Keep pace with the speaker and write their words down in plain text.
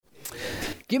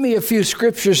Give me a few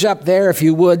scriptures up there, if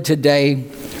you would, today.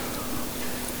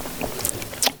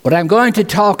 What I'm going to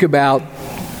talk about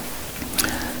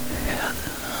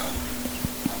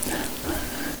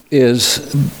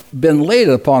is been laid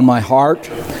upon my heart,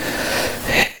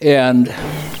 and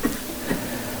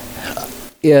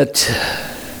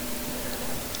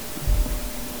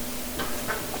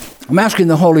I'm asking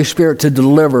the Holy Spirit to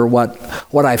deliver what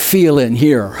I feel in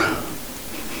here.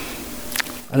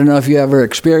 I don't know if you ever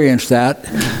experienced that.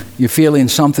 You're feeling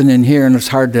something in here and it's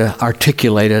hard to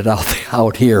articulate it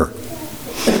out here.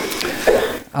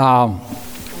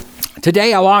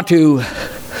 Today I want to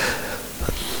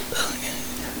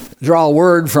draw a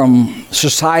word from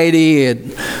society.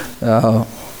 It's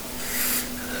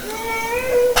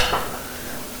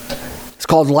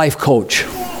called Life Coach.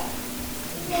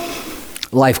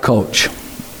 Life Coach.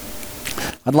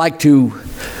 I'd like to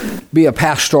be a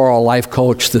pastoral life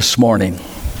coach this morning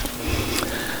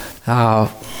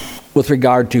with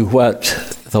regard to what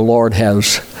the Lord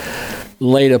has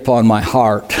laid upon my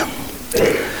heart.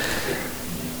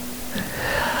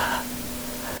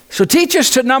 So teach us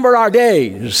to number our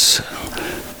days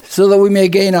so that we may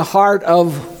gain a heart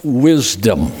of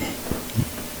wisdom.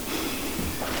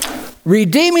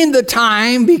 Redeeming the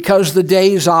time because the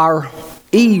days are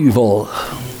evil.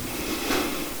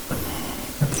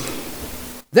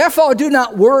 Therefore, do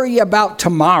not worry about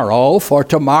tomorrow, for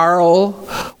tomorrow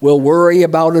will worry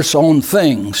about its own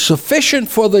things. Sufficient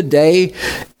for the day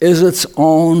is its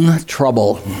own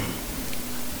trouble.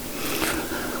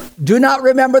 Do not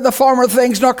remember the former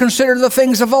things, nor consider the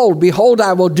things of old. Behold,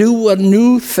 I will do a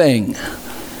new thing.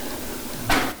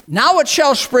 Now it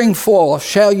shall spring forth,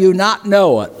 shall you not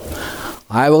know it?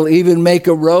 I will even make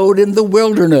a road in the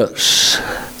wilderness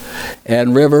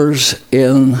and rivers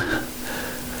in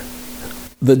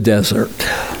the desert.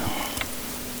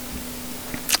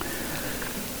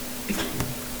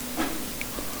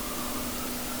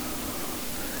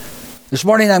 This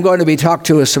morning I'm going to be talking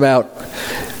to us about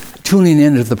tuning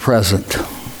into the present.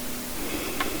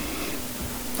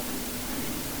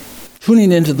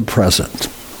 Tuning into the present.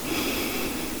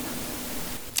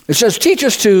 It says, teach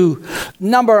us to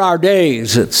number our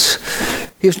days.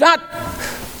 He's not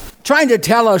trying to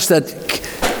tell us that,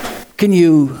 can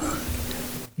you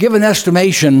give an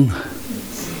estimation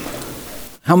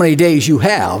how many days you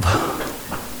have.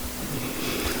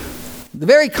 The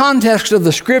very context of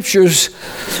the scriptures,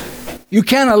 you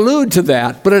can allude to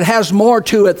that, but it has more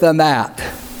to it than that.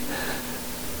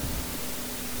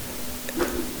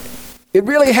 It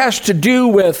really has to do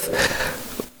with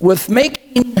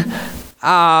making,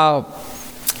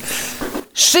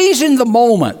 seizing the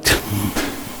moment.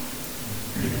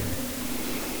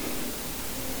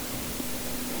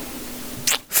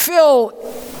 Fill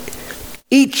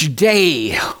each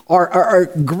day or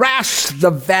grasp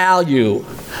the value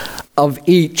of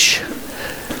each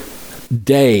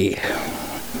day.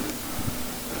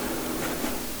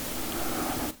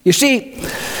 You see,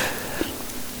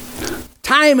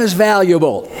 time is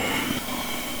valuable.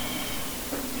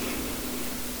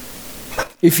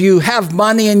 If you have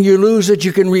money and you lose it,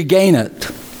 you can regain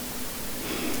it.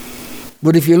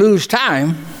 But if you lose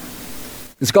time,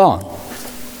 it's gone.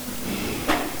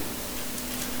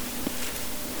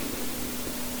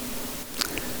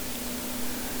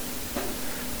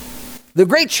 The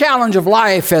great challenge of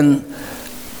life and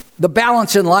the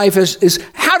balance in life is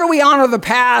how do we honor the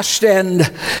past and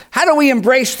how do we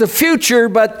embrace the future,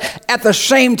 but at the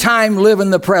same time live in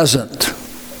the present?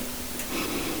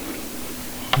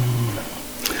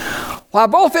 While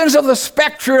both ends of the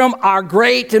spectrum are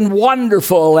great and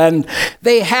wonderful and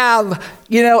they have,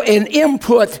 an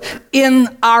input in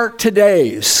our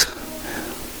todays,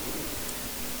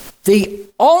 the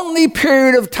only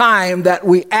period of time that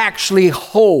we actually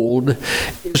hold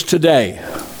is today.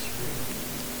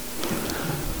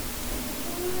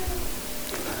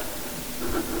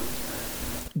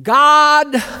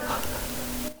 God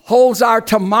holds our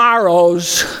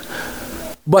tomorrows,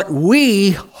 but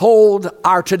we hold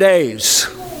our todays.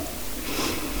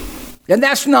 And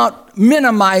that's not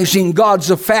minimizing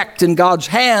God's effect and God's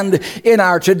hand in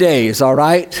our todays, all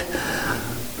right?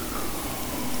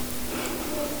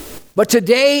 But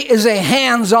today is a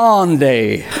hands-on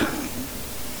day.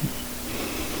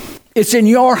 It's in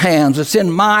your hands. It's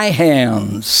in my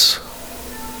hands.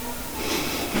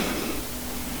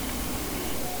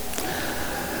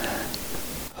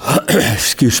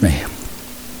 Excuse me.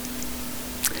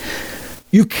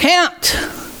 You can't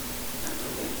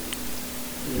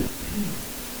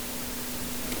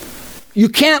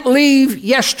leave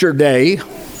yesterday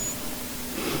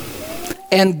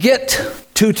and get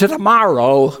to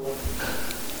tomorrow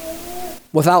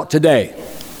without today.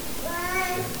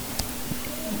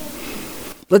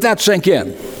 Let that sink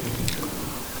in.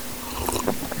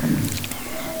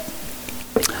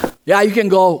 Yeah, you can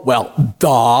go, well,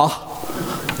 duh.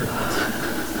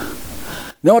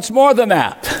 No, it's more than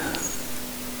that.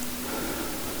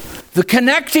 The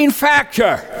connecting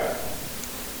factor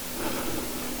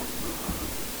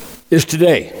is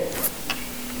today.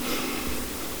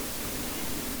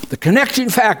 The connecting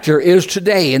factor is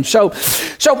today. And so,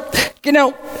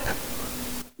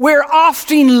 we're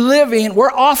often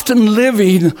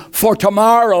living for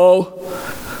tomorrow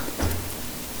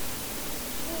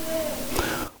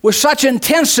with such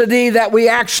intensity that we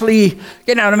actually,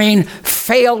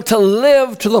 fail to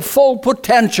live to the full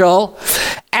potential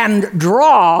and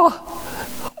draw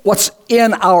what's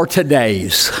in our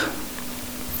todays.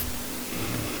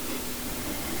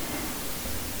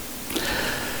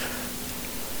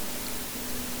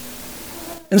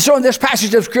 And so in this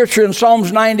passage of Scripture in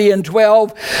Psalms 90 and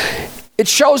 12, it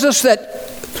shows us that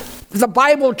the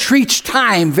Bible treats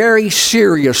time very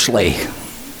seriously.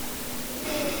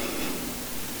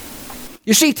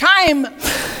 You see, time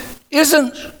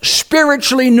isn't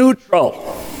spiritually neutral.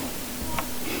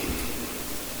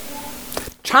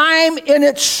 Time in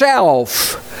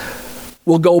itself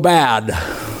will go bad.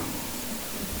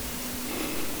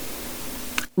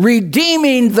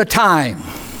 Redeeming the time,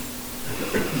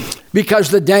 because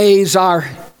the days are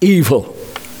evil.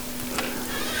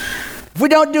 If we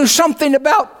don't do something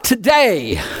about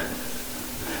today,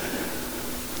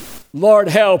 Lord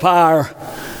help our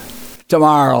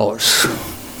tomorrows.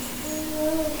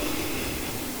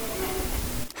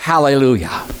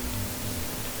 Hallelujah.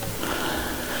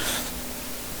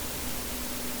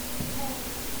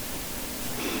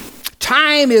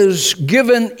 Time is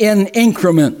given in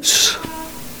increments.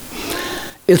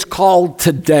 It's called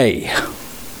today.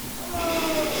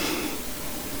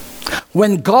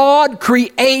 When God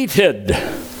created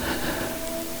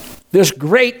this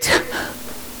great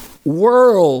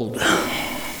world,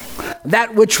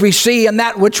 that which we see and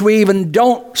that which we even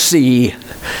don't see,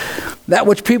 that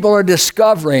which people are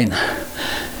discovering,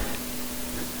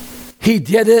 He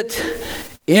did it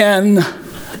in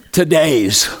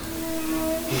today's.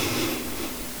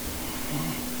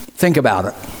 Think about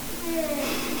it.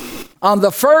 On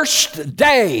the first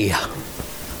day,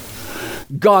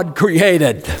 God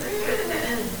created.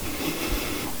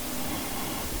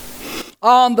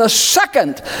 On the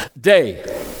second day,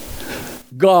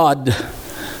 God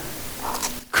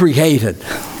created.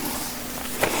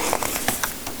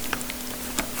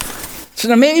 It's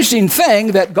an amazing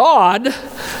thing that God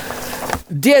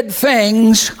did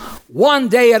things one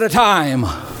day at a time.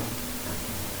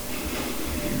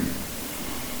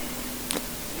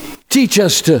 Teach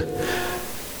us to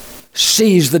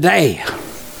seize the day.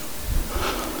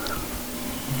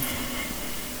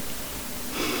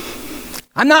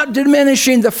 I'm not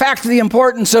diminishing the fact of the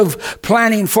importance of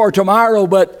planning for tomorrow,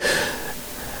 but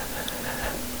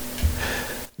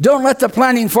don't let the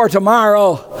planning for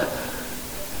tomorrow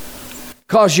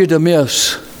cause you to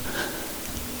miss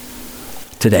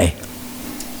today.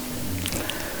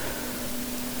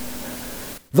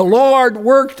 The Lord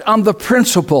worked on the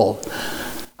principle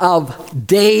of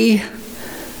day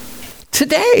to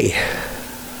day.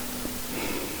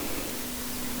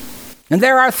 And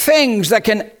there are things that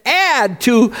can add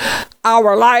to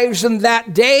our lives in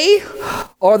that day,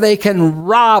 or they can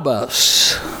rob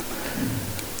us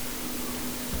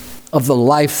of the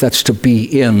life that's to be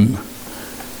in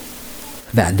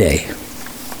that day.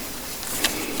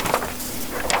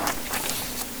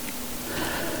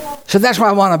 So that's why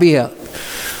I want to be a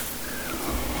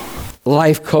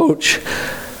life coach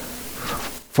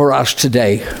for us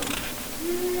today.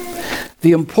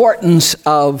 The importance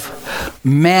of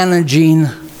managing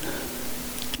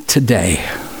today.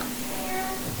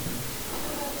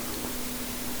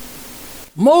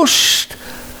 Most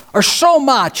or so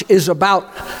much is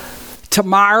about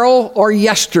tomorrow or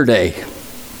yesterday.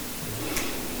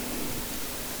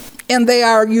 And they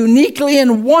are uniquely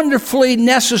and wonderfully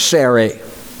necessary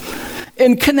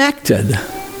and connected.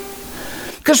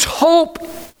 Because hope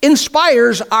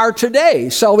inspires our today.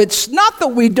 So it's not that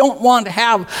we don't want to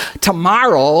have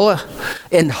tomorrow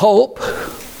and hope.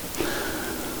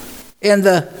 And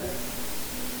the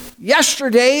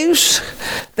yesterdays,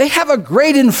 they have a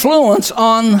great influence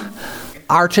on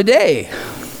our today.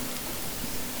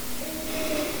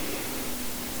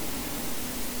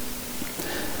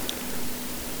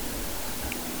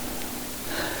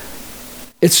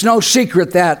 It's no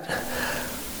secret that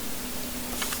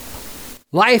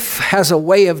life has a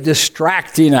way of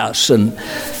distracting us and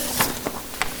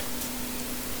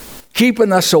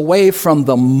keeping us away from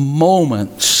the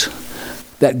moments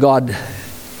that God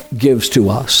gives to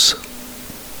us.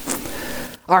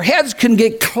 Our heads can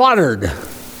get cluttered.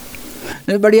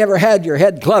 Anybody ever had your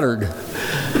head cluttered?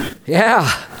 Yeah.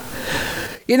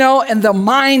 You know, and the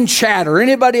mind chatter.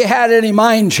 Anybody had any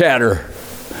mind chatter?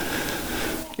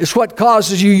 It's what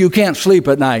causes you can't sleep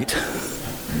at night.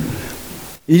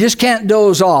 You just can't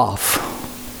doze off.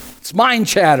 It's mind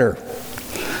chatter.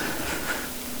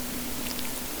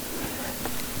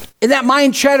 And that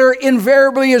mind chatter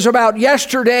invariably is about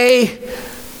yesterday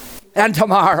and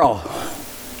tomorrow.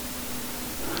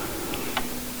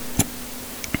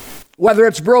 Whether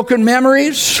it's broken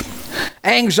memories,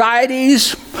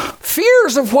 anxieties,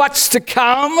 fears of what's to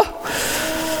come,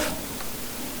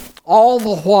 all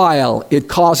the while it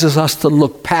causes us to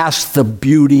look past the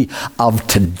beauty of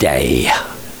today.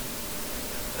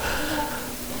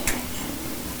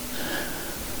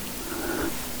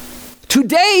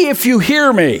 Today, if you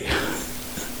hear me,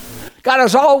 God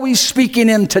is always speaking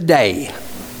in today.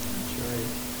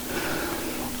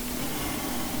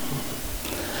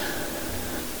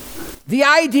 The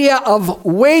idea of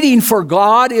waiting for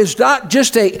God is not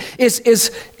just a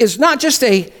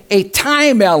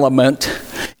time element,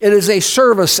 it is a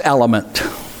service element.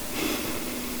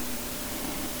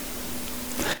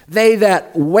 They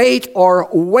that wait or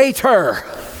waiter.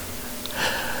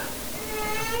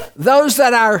 Those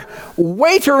that are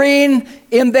waitering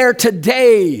in their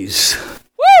todays,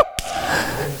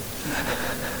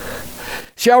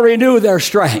 shall renew their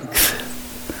strength.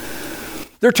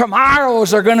 Their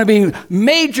tomorrows are going to be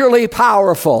majorly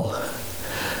powerful.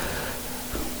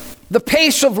 The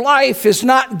pace of life is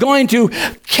not going to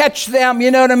catch them, you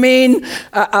know what I mean,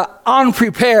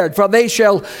 unprepared. For they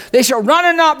shall run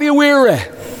and not be weary.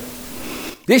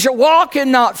 They shall walk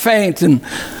and not faint, and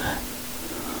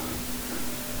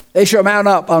they shall mount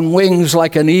up on wings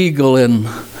like an eagle. And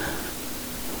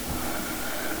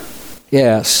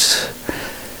yes,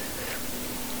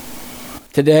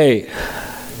 today,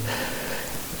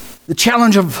 the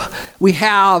challenge we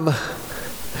have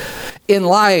in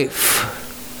life,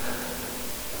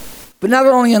 but not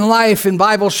only in life, in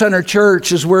Bible Center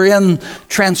Church, as we're in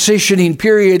transitioning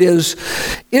period, is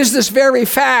this very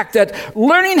fact that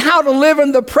learning how to live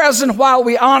in the present while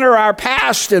we honor our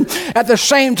past, and at the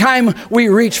same time we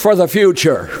reach for the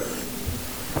future.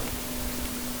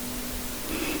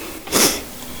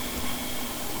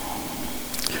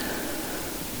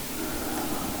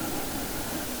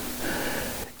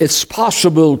 It's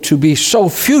possible to be so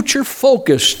future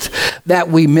focused that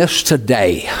we miss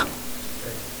today.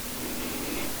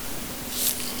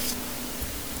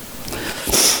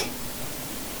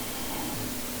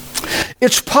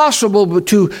 It's possible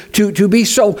to be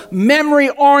so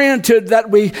memory-oriented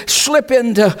that we slip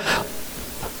into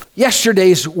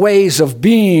yesterday's ways of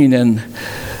being, and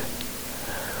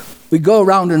we go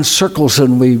around in circles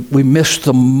and we miss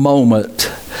the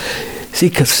moment. See,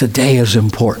 because today is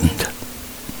important.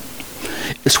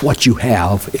 It's what you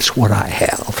have. It's what I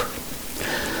have.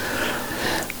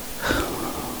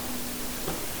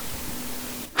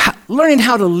 Learning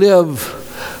how to live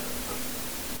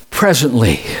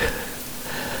presently.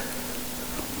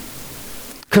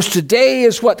 Because today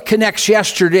is what connects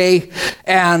yesterday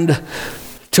and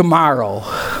tomorrow.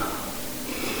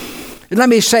 And let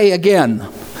me say again,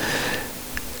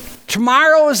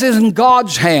 tomorrow is in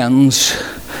God's hands,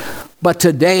 but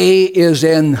today is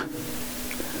in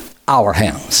our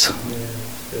hands.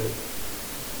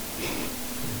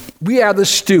 We are the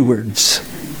stewards.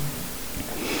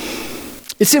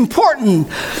 It's important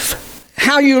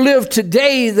how you live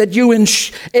today that you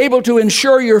able to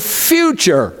ensure your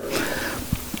future,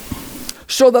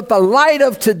 so that the light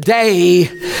of today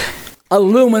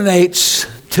illuminates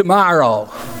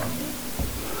tomorrow,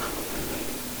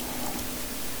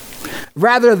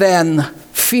 rather than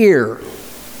fear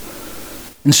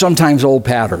and sometimes old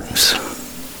patterns.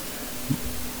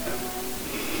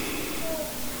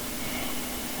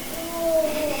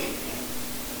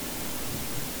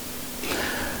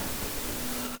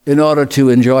 In order to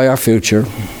enjoy our future,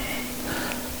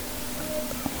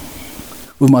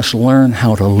 we must learn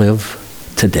how to live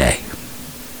today.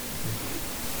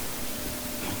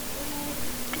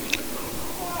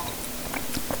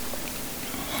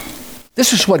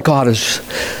 This is what God has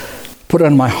put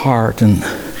on my heart and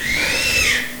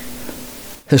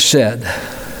has said.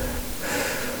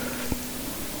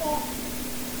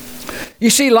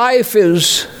 You see, life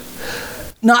is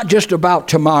not just about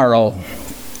tomorrow.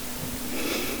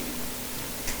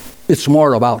 It's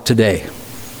more about today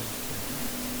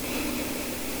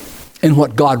and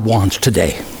what God wants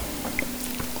today.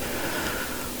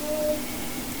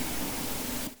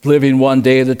 Living one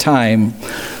day at a time,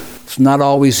 it's not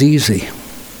always easy,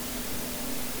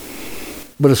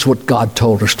 but it's what God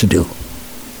told us to do.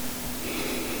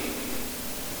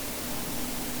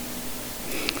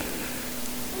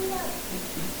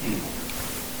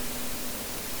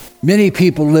 Many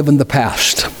people live in the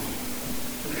past.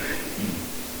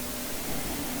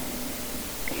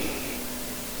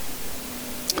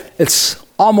 It's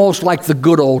almost like the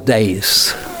good old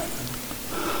days.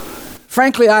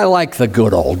 Frankly, I like the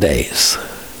good old days.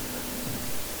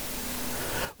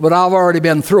 But I've already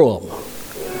been through them.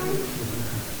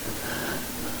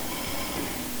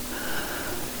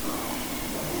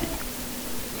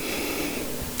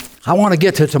 I want to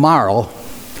get to tomorrow,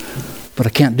 but I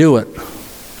can't do it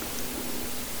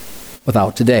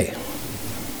without today.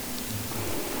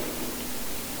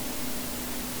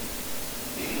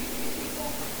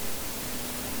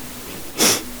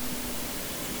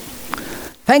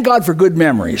 Thank God for good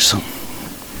memories.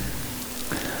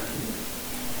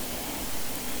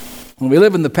 When we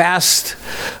live in the past,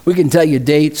 we can tell you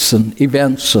dates and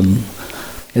events and,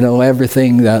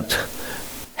 everything that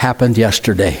happened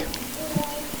yesterday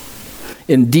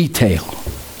in detail.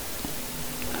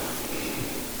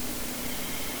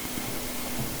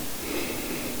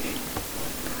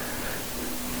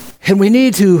 And we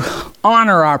need to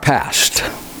honor our past.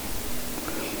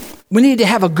 We need to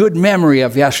have a good memory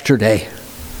of yesterday.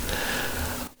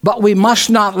 But we must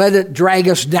not let it drag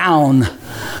us down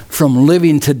from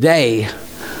living today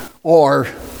or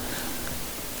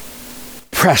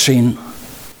pressing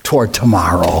toward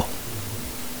tomorrow.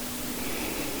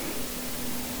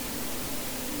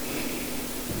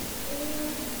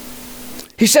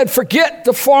 He said, forget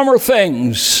the former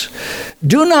things.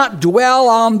 Do not dwell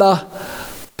on the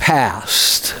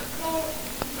past.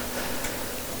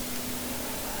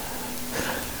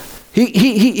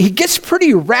 He gets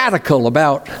pretty radical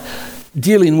about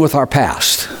dealing with our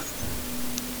past.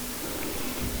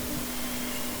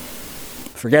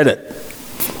 Forget it.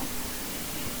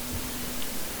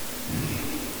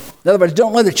 In other words,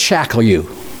 don't let it shackle you.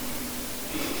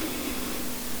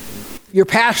 Your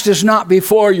past is not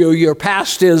before you. Your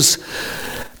past is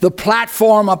the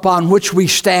platform upon which we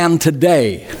stand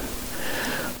today.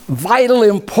 Vital,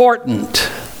 important.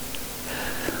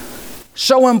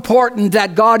 So important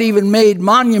that God even made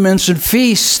monuments and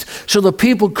feasts so the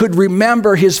people could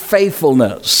remember His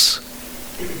faithfulness.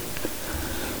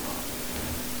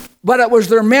 But it was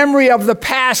their memory of the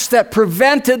past that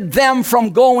prevented them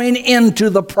from going into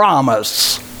the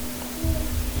promise.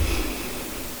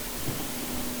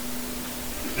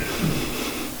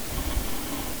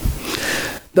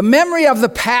 The memory of the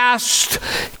past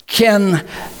can,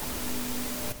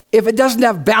 if it doesn't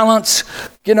have balance,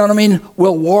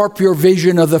 will warp your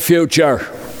vision of the future.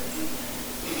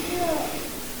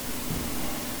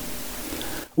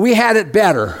 We had it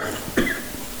better.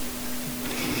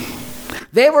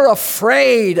 They were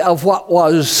afraid of what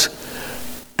was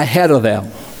ahead of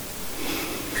them.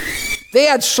 They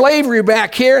had slavery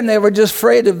back here, and they were just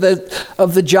afraid of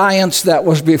the giants that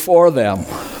was before them.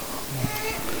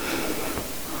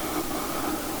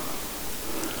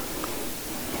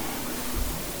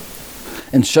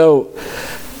 And so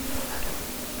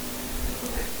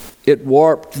it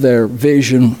warped their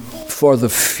vision for the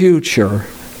future.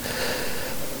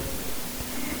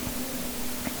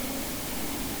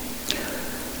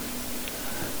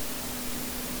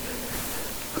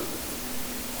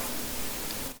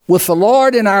 With the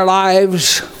Lord in our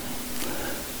lives,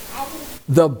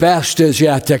 the best is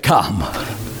yet to come.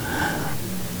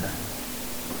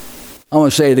 I'm going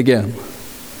to say it again.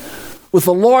 With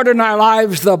the Lord in our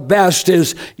lives, the best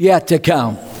is yet to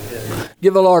come.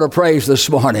 Give the Lord a praise this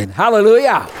morning.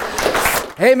 Hallelujah.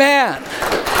 Amen.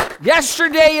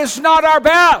 Yesterday is not our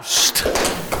best.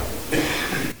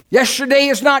 Yesterday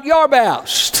is not your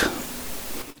best.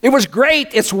 It was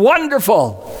great. It's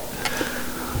wonderful.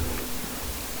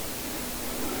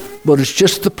 But it's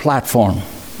just the platform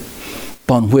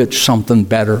upon which something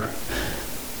better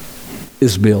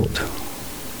is built.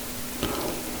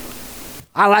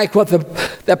 I like what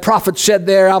that prophet said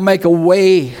there. I'll make a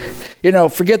way.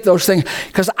 Forget those things.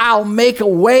 Because I'll make a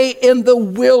way in the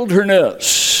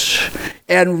wilderness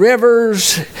and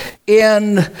rivers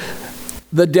in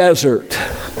the desert.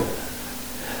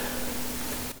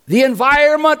 The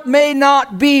environment may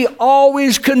not be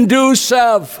always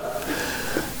conducive.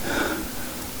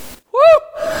 Woo!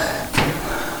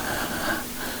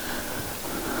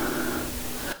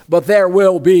 But there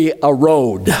will be a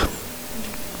road.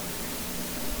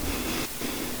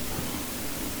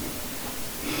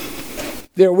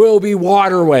 There will be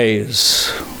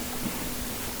waterways.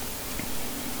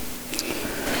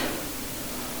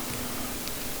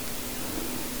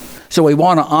 So we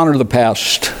want to honor the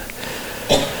past.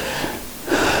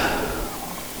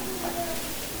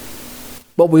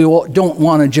 But we don't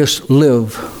want to just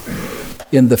live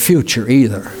in the future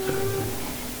either.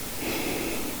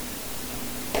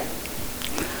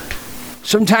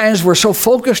 Sometimes we're so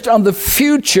focused on the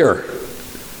future,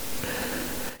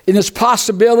 in its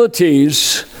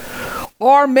possibilities,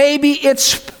 or maybe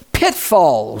its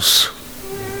pitfalls,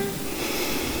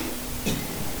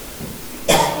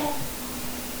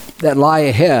 that lie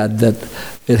ahead, that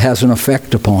it has an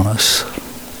effect upon us.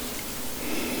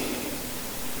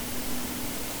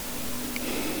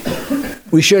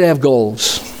 We should have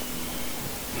goals.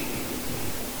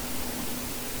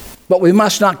 But we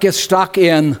must not get stuck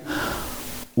in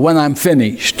when I'm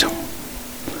finished,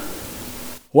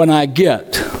 when I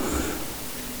get,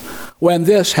 when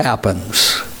this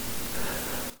happens,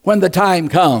 when the time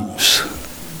comes,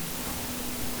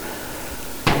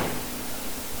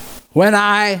 when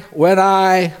I.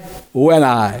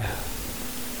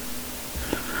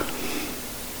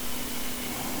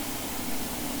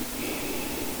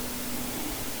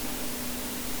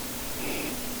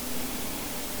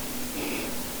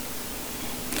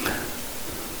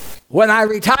 When I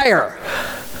retire,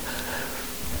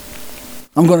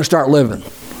 I'm going to start living.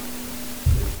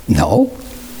 No.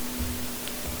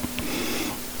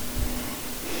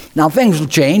 Now things will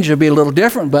change, it'll be a little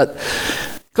different, but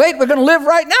Clayton, we're going to live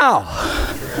right now.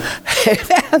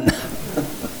 Amen.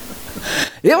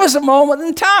 It was a moment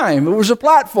in time. It was a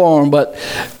platform, but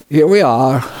here we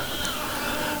are.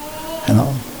 You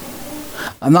know,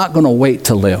 I'm not going to wait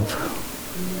to live.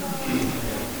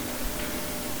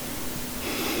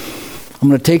 I'm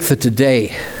going to take the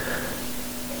today.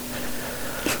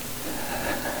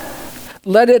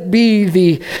 Let it be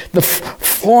the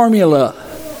formula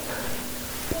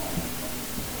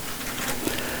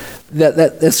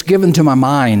that's given to my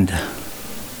mind.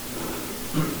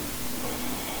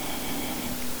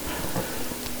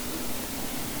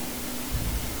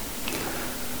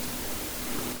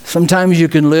 Sometimes you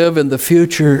can live in the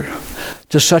future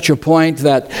to such a point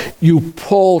that you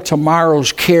pull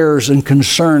tomorrow's cares and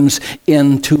concerns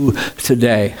into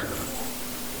today.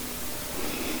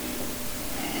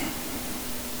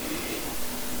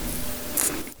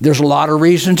 There's a lot of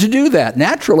reason to do that,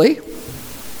 naturally.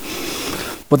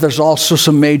 But there's also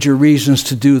some major reasons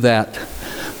to do that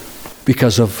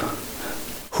because of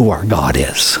who our God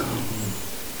is.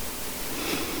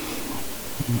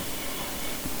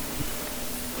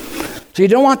 So you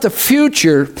don't want the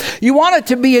future, you want it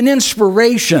to be an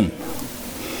inspiration.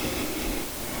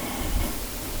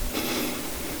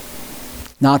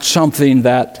 Not something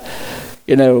that,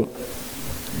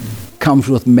 comes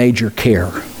with major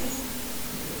care.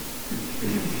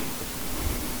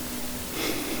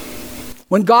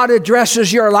 When God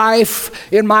addresses your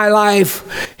life, in my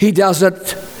life, He does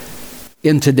it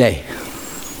in today.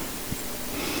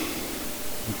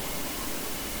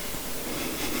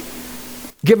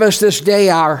 Give us this day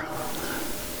our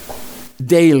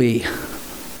daily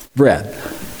bread.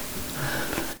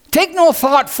 Take no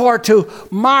thought for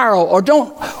tomorrow, or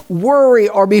don't worry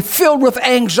or be filled with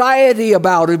anxiety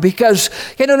about it, because,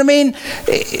 you know what I mean?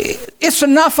 It's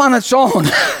enough on its own.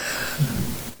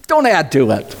 Don't add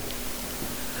to it.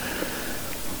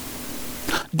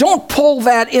 Don't pull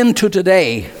that into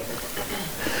today.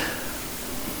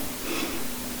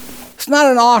 It's not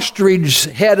an ostrich's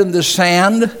head in the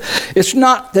sand. It's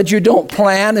not that you don't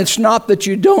plan. It's not that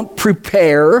you don't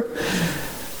prepare.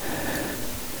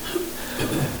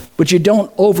 But you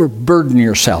don't overburden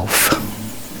yourself.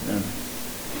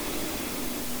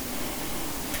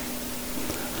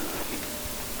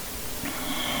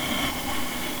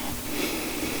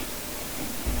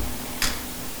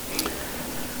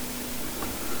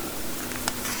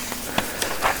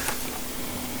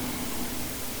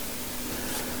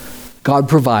 God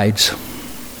provides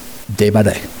day by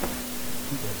day.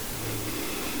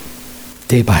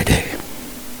 Day by day.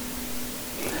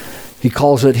 He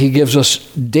gives us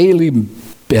daily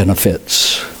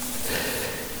benefits.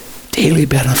 Daily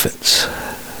benefits.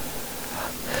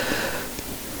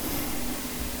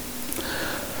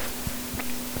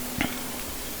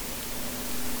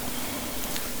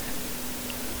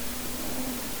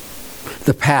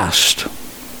 The past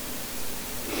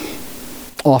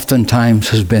oftentimes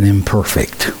has been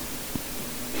imperfect.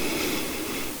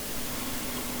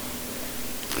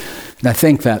 And I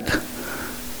think that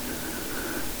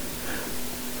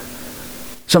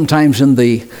sometimes in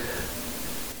the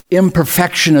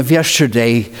imperfection of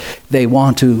yesterday, I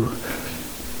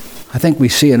think we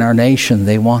see in our nation,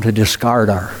 they want to discard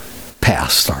our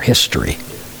past, our history.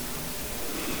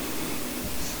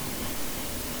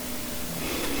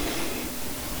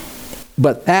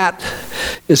 But that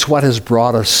is what has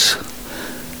brought us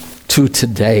to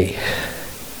today.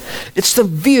 It's the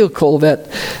vehicle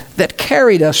that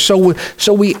carried us, so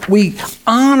we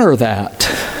honor that.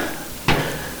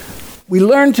 We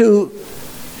learn to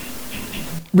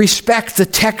respect the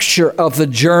texture of the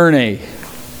journey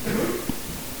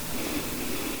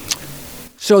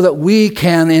so that we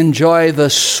can enjoy the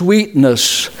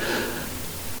sweetness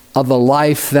of the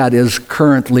life that is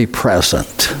currently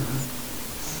present.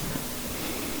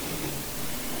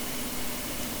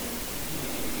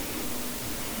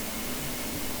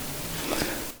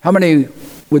 How many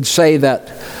would say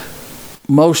that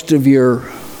most of your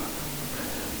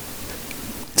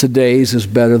todays is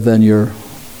better than your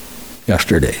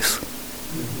yesterdays?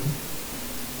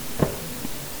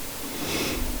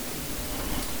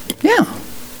 Yeah,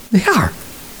 they are.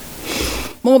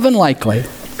 More than likely.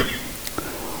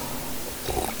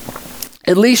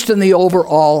 At least in the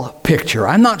overall picture.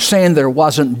 I'm not saying there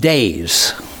wasn't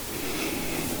days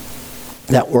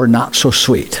that were not so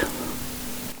sweet.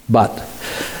 But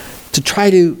to try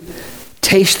to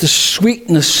taste the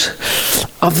sweetness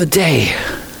of the day.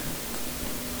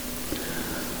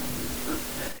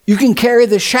 You can carry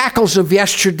the shackles of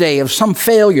yesterday, of some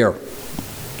failure,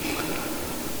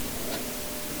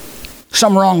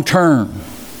 some wrong turn,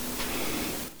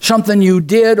 something you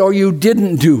did or you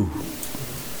didn't do.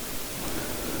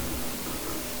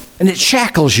 And it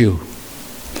shackles you.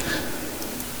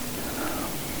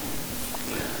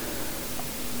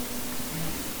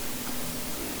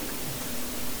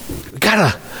 We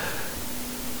gotta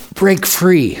break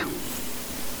free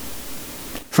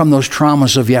from those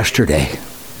traumas of yesterday.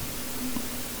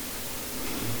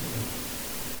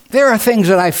 There are things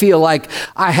that I feel like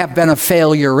I have been a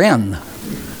failure in,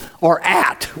 or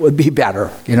at would be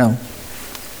better, you know.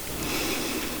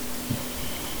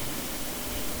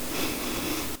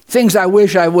 Things I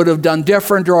wish I would have done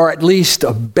different or at least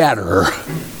better.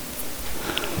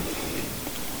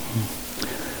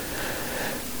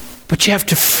 But you have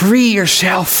to free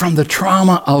yourself from the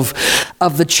trauma of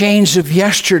the chains of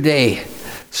yesterday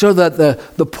so that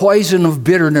the poison of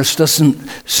bitterness doesn't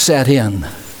set in.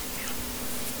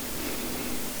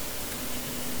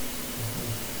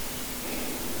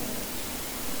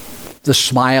 The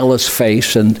smileless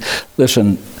face, and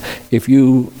listen, if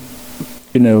you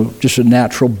just a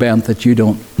natural bent that you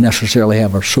don't necessarily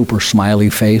have a super smiley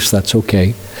face, that's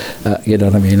okay. You know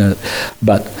what I mean?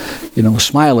 But, a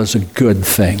smile is a good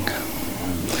thing.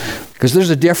 Because there's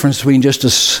a difference between just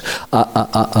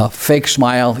a fake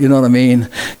smile, you know what I mean,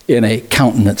 and a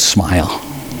countenance smile.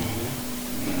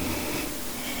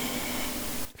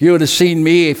 If you would have seen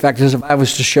me, in fact, as if I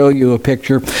was to show you a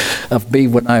picture of me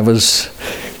when I was,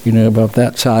 about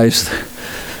that size,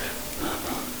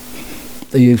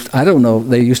 they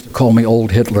used to call me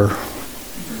Old Hitler.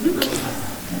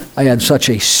 I had such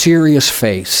a serious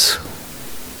face.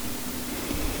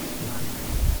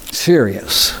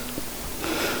 Serious.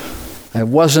 I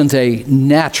wasn't a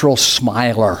natural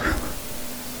smiler.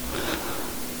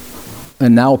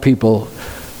 And now people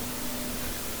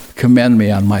commend me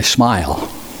on my smile.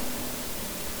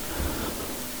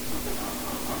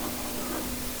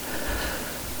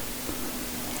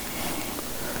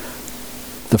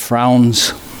 The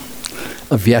frowns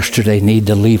of yesterday need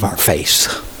to leave our face.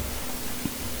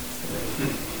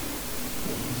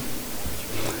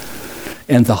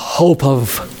 And the hope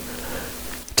of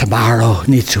tomorrow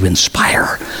needs to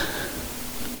inspire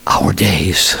our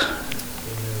days.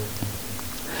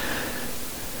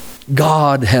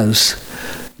 God has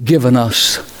given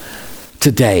us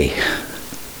today.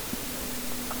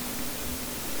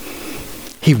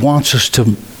 He wants us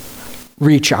to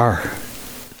reach our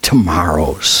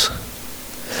tomorrows.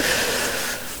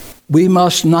 We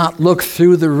must not look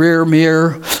through the rear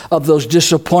mirror of those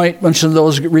disappointments and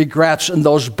those regrets and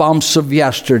those bumps of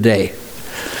yesterday.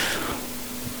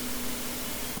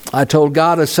 I told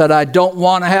God, I said, I don't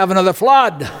want to have another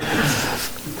flood.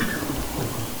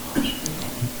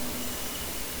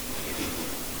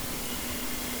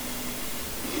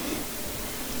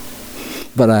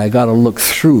 But I got to look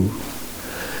through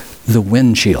the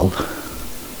windshield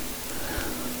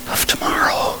of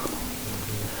tomorrow.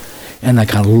 And I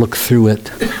got to look through it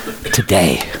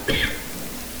today.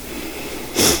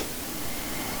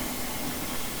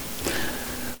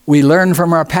 We learn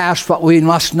from our past, but we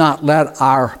must not let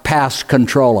our past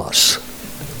control us.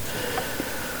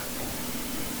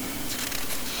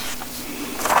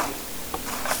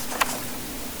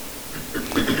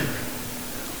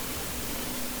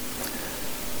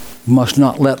 We must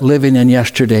not let living in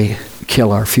yesterday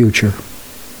kill our future.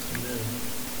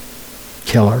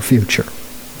 Kill our future.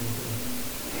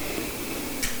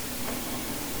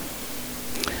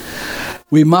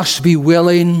 We must be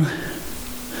willing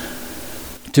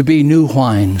to be new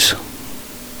wines,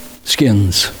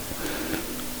 skins,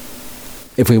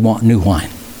 if we want new wine.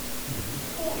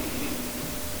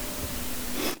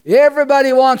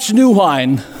 Everybody wants new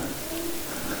wine,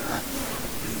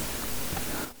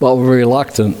 but we're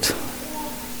reluctant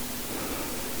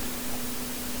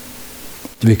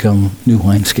to become new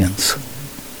wineskins.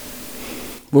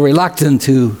 We're reluctant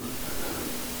to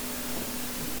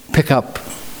pick up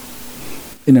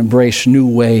and embrace new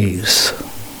ways.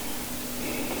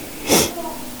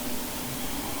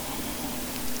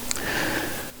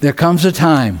 There comes a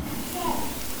time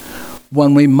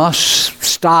when we must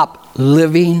stop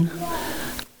living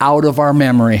out of our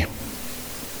memory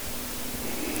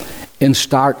and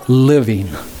start living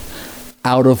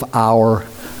out of our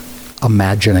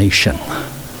imagination.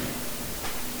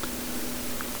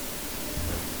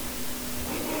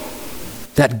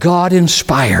 That God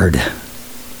inspired.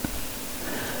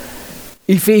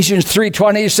 Ephesians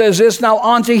 3:20 says this, now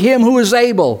unto him who is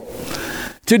able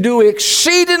to do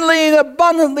exceedingly and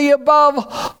abundantly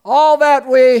above all that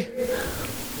we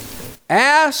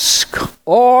ask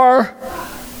or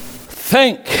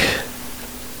think.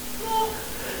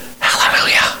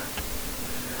 Hallelujah.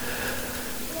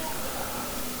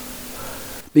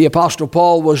 The Apostle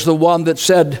Paul was the one that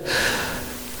said,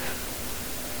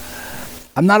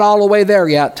 I'm not all the way there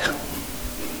yet,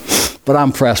 but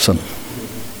I'm pressing.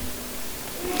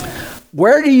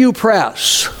 Where do you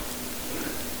press?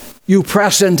 You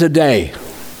press in today.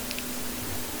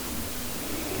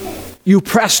 You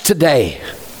press today.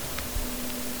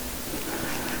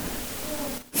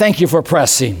 Thank you for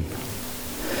pressing.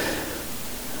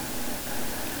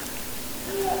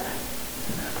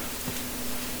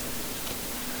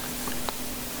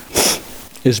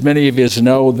 As many of you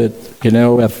know that,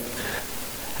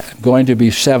 if I'm going to be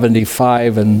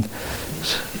 75 and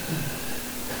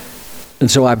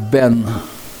so I've been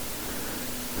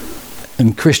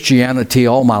in Christianity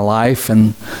all my life,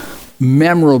 and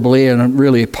memorably and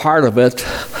really part of it,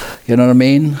 you know what I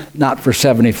mean? Not for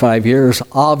 75 years,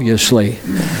 obviously.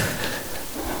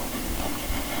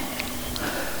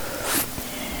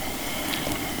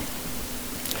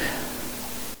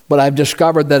 But I've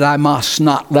discovered that I must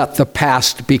not let the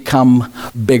past become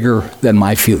bigger than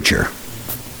my future.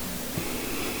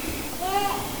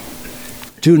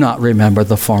 Do not remember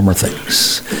the former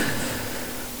things.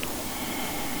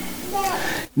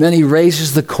 Then he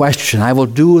raises the question, I will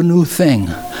do a new thing,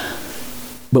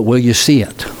 but will you see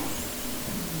it?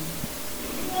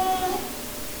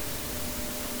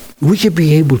 Will you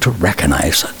be able to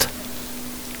recognize it?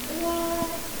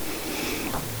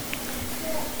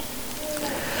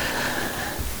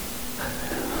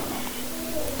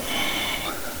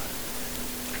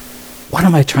 What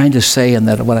am I trying to say in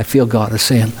that, what I feel God is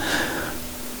saying?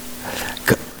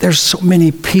 There's so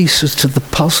many pieces to the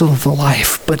puzzle of the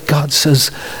life, but God says,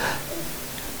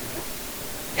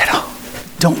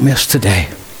 don't miss today.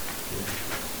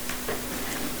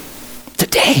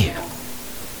 Today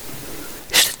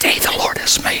is the day the Lord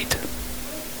has made.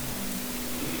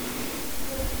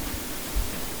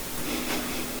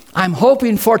 I'm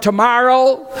hoping for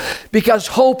tomorrow because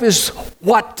hope is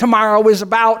what tomorrow is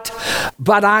about,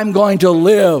 but I'm going to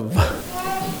live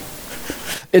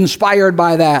inspired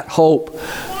by that hope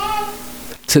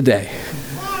today.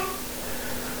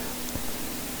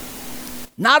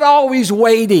 Not always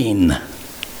waiting.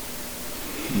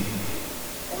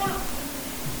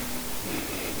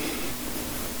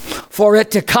 For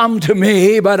it to come to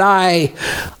me, but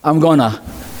I'm going to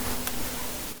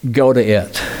go to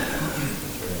it.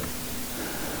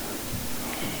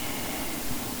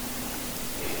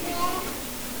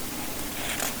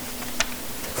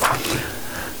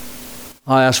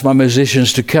 I asked my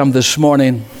musicians to come this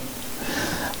morning.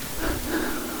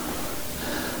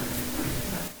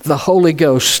 The Holy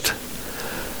Ghost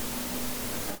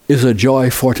is a joy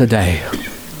for today.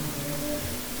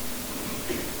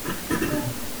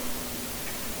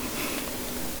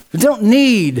 You don't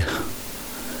need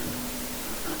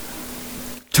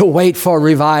to wait for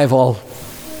revival.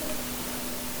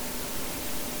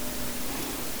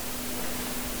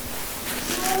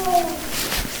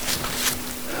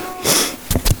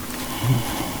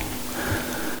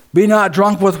 Be not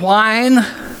drunk with wine,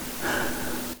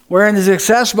 wherein is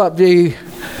excess, but be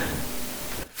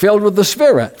filled with the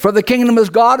Spirit. For the kingdom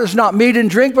of God is not meat and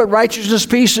drink, but righteousness,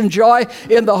 peace, and joy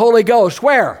in the Holy Ghost.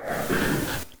 Where?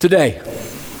 Today.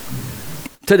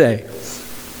 Today.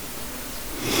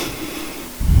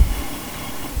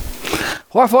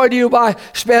 Wherefore do you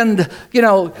spend,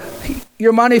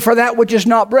 your money for that which is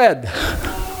not bread,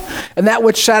 and that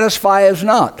which satisfies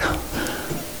not?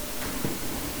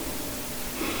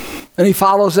 And he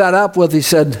follows that up with, he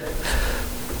said,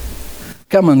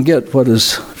 come and get what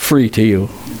is free to you.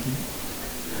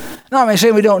 Now, am I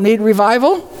saying we don't need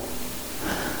revival?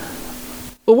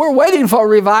 But we're waiting for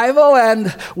revival,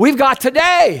 and we've got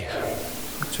today.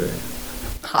 That's right.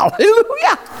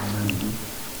 Hallelujah.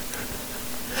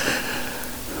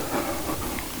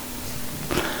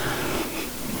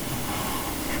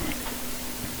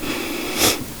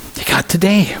 You got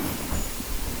today.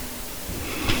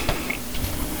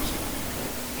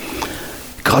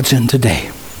 God's in today.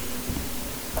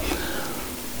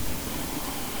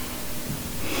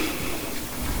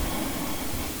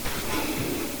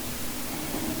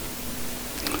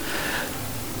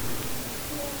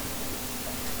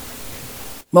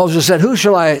 Moses said, who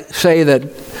shall I say that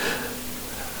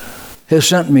has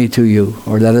sent me to you,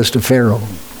 or that is to Pharaoh?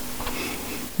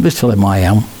 Just tell him I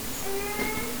am.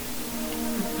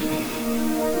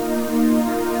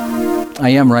 I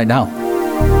am right now.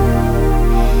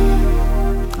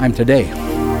 I'm today.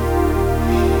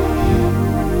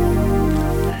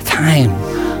 The time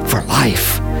for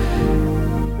life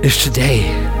is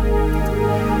today.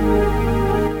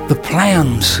 The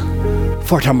plans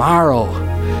for tomorrow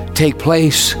take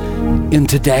place in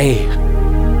today.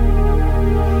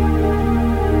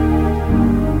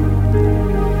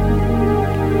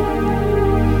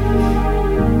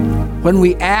 When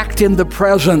we act in the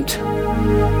present,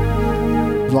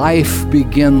 life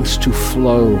begins to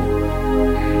flow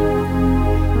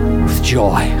with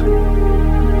joy,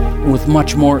 with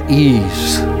much more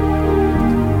ease,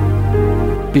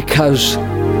 because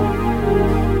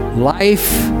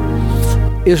life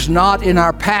is not in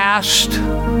our past,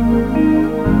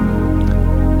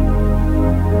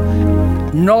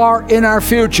 nor in our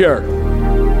future.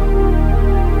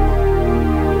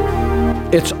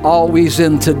 It's always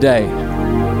in today.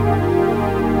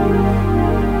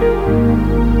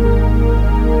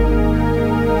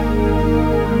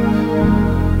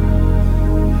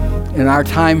 In our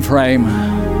time frame,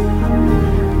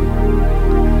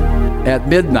 at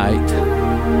midnight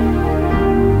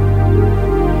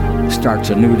starts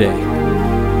a new day.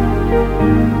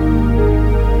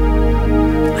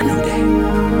 A new day.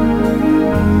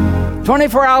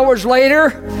 24 hours later,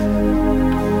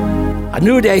 a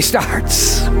new day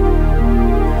starts.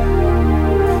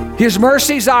 His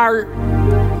mercies are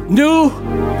new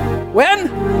when?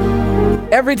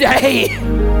 Every day.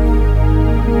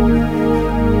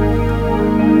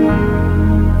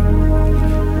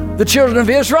 The children of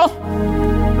Israel,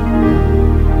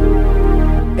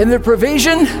 in their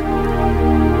provision,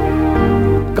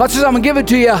 God says, I'm going to give it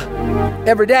to you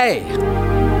every day.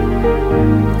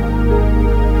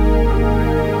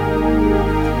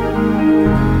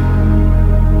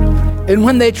 And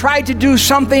when they tried to do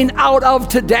something out of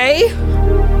today,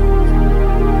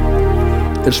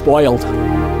 it's spoiled.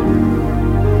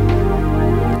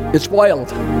 It's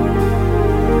spoiled.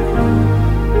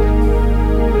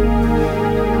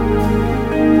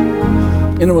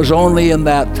 And it was only in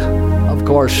that, of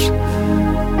course,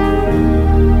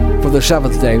 for the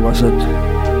seventh day was it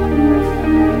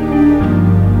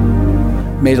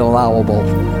made allowable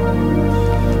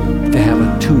to have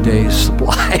a 2-day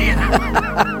supply.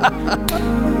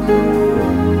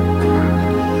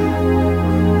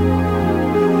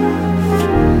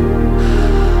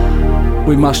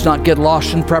 We must not get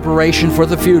lost in preparation for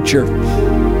the future,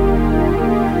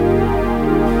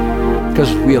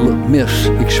 because we'll miss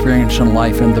experiencing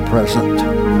life in the present.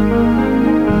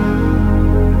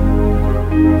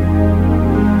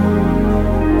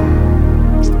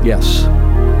 Yes.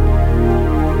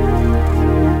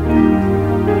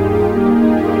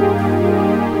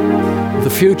 The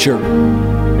future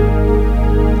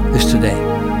is today.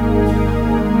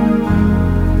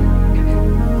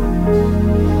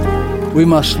 We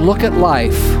must look at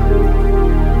life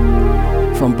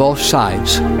from both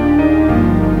sides,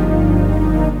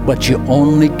 but you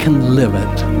only can live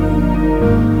it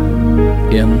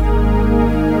in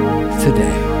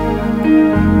today.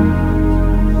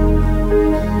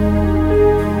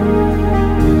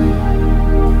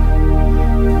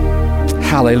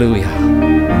 Hallelujah.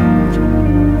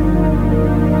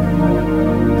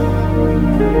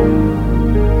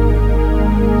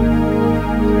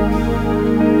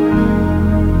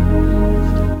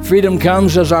 Freedom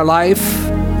comes as our life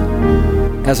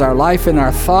in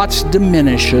our thoughts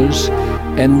diminishes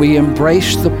and we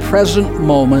embrace the present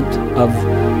moment of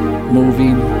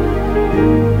moving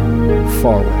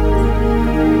forward.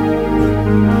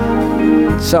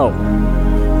 So,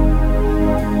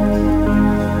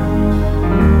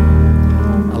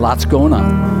 a lot's going on.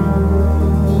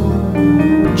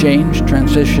 Change,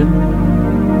 transition,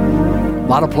 a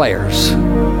lot of players.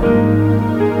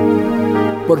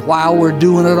 But while we're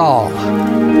doing it all,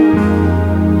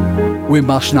 we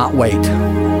must not wait.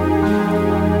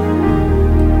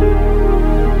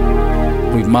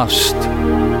 We must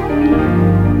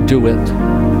do it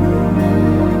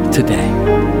today.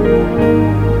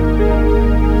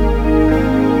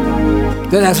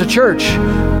 Then as a church,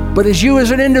 but as you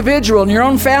as an individual in your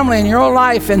own family and your own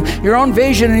life and your own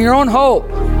vision and your own hope.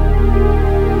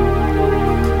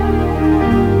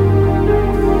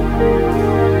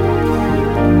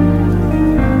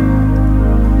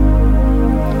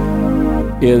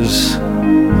 Is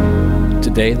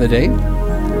today the day?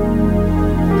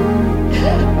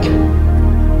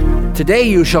 Today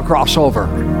you shall cross over,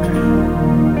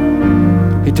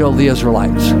 he told the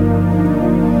Israelites.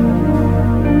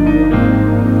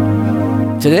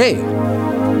 Today.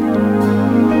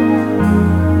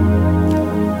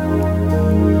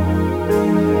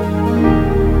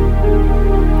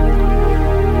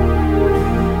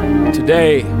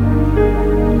 Today,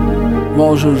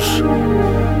 Moses,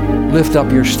 lift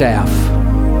up your staff,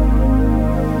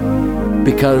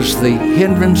 because the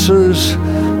hindrances,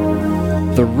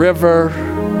 the river,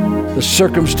 the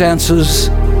circumstances,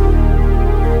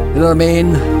 you know what I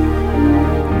mean,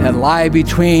 that lie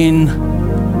between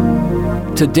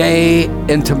today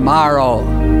and tomorrow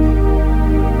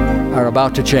are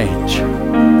about to change.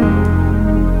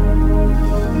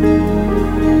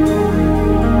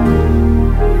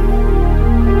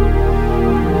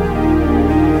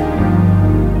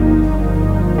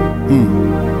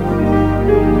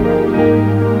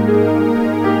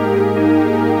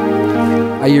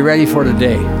 Are you ready for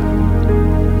today?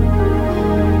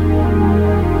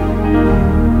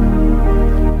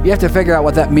 You have to figure out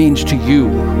what that means to you,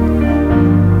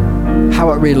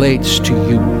 how it relates to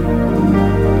you.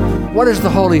 What is the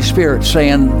Holy Spirit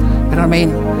saying? You know what I mean?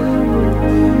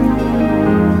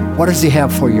 What does he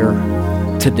have for your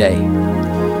today?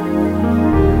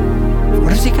 What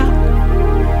does he got?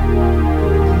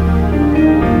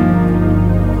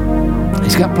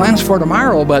 He's got plans for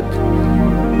tomorrow, but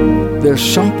there's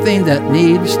something that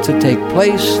needs to take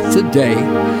place today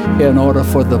in order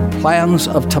for the plans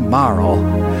of tomorrow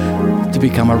to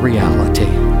become a reality.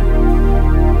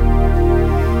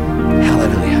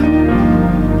 Hallelujah.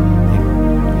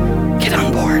 Get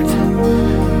on board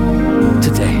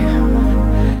today.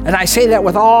 And I say that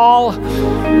with all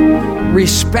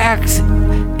respect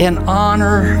and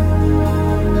honor.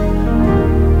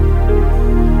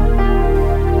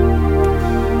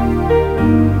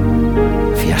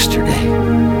 Yesterday.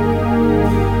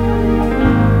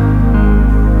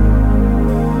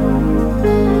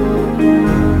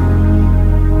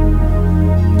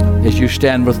 As you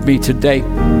stand with me today,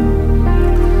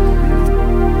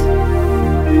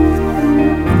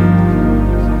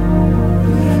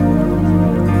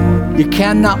 you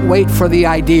cannot wait for the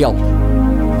ideal.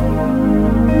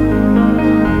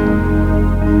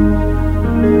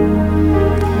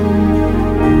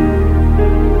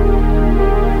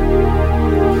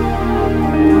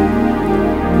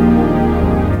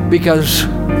 Because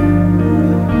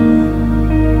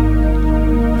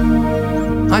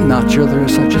I'm not sure there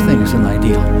is such a thing as an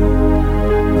ideal.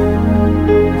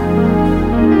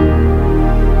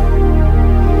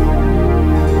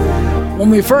 When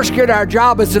we first get our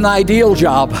job, it's an ideal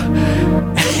job.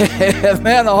 And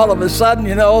then all of a sudden,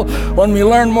 you know, when we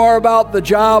learn more about the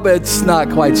job, it's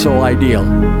not quite so ideal.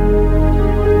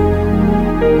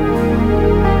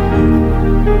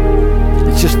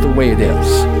 It's just the way it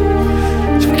is.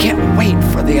 We can't wait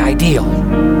for the ideal.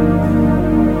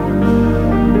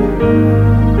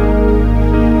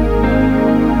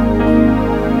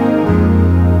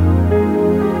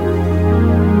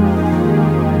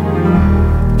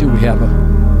 Do we have a...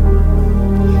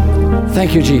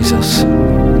 Thank you, Jesus.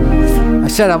 I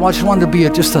said I just wanted to be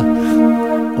just a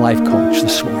life coach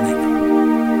this morning.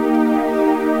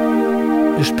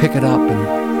 Just pick it up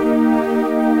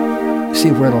and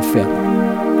see where it'll fit.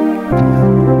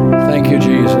 Thank you,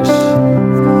 Jesus.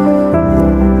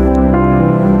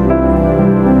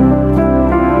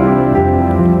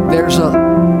 There's a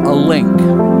link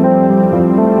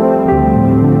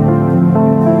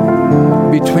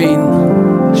between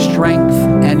strength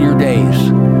and your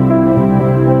days.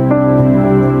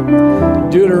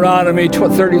 Deuteronomy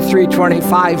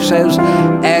 33:25 says,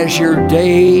 as your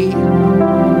day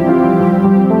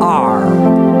are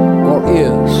or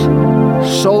is,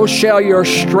 so shall your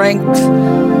strength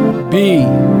be.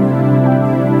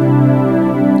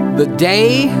 The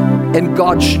day and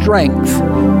God's strength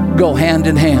go hand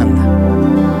in hand.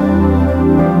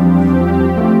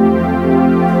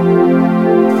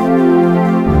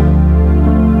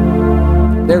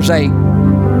 There's a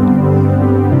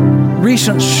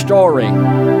recent story.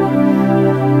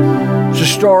 It's a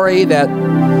story that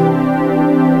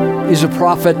is a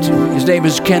prophet. His name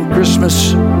is Kent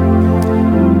Christmas.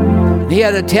 He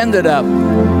had attended a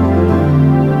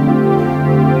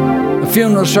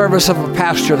funeral service of a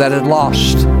pastor that had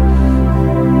lost,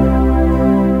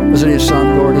 was it his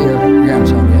son, Gordy, or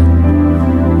grandson? Yeah.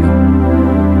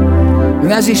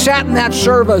 And as he sat in that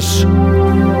service,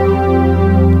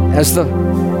 as the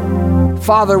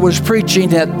father was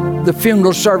preaching at the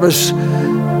funeral service,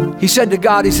 he said to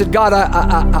God, he said, God,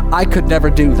 I could never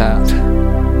do that.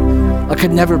 I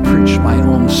could never preach my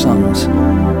own son's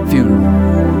funeral.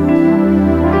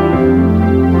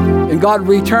 And God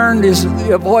returned his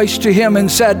voice to him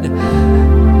and said,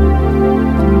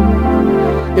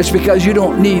 it's because you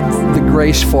don't need the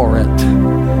grace for it.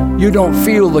 You don't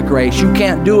feel the grace. You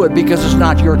can't do it because it's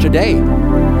not your today.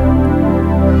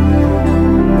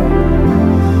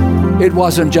 It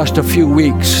wasn't just a few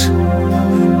weeks,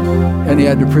 and he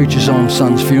had to preach his own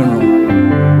son's funeral.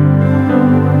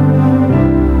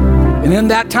 And in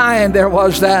that time, there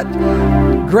was that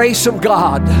grace of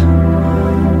God,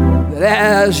 that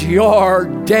as your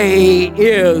day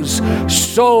is,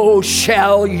 so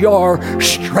shall your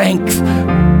strength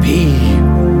be.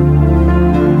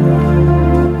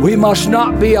 We must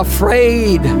not be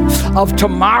afraid of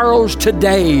tomorrow's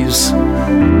todays,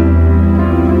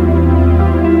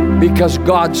 because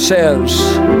God says,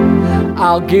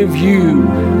 I'll give you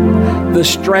the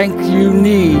strength you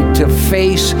need to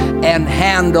face and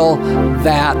handle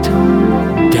that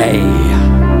day.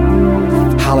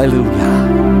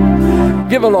 Hallelujah.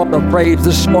 Give a Lord a praise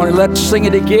this morning. Let's sing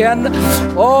it again.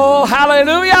 Oh,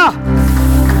 hallelujah.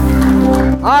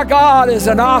 Our God is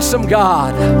an awesome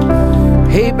God.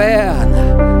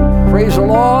 Amen. Praise the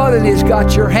Lord, and He's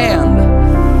got your hand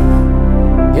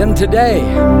in today.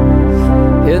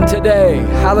 In today.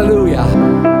 Hallelujah.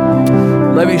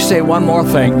 Let me say one more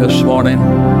thing this morning.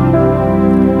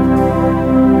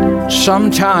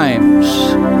 Sometimes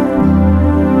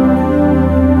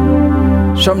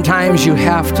you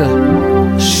have to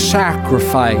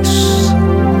sacrifice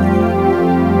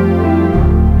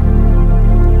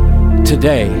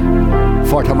today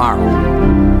for tomorrow.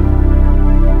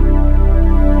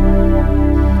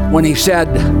 When he said,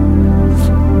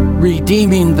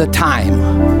 redeeming the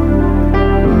time.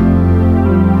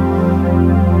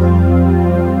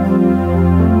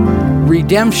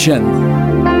 Redemption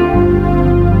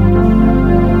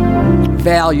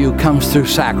value comes through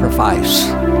sacrifice.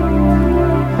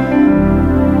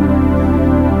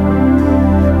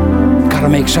 Got to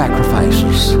make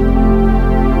sacrifices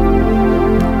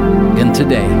in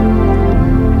today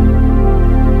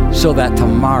so that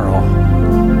tomorrow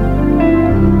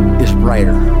is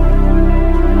brighter.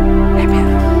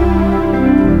 Amen.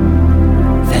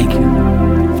 Thank you,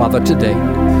 Father, today.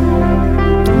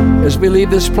 As we leave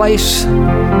this place,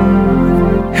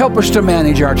 help us to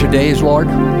manage our todays, Lord.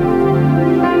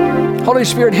 Holy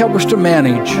Spirit, help us to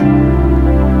manage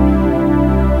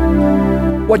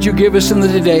what you give us in the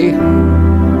today,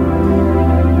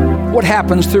 what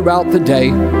happens throughout the day,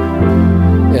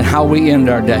 and how we end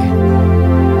our day.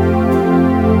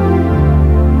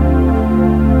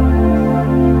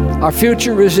 Our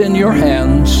future is in your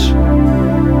hands,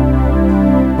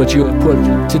 but you have put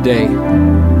today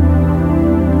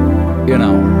in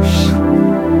ours.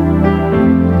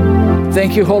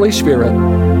 Thank you, Holy Spirit,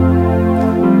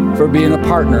 for being a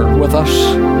partner with us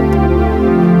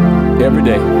every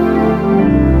day.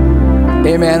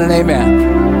 Amen and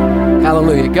amen.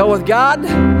 Hallelujah. Go with God.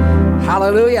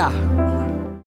 Hallelujah.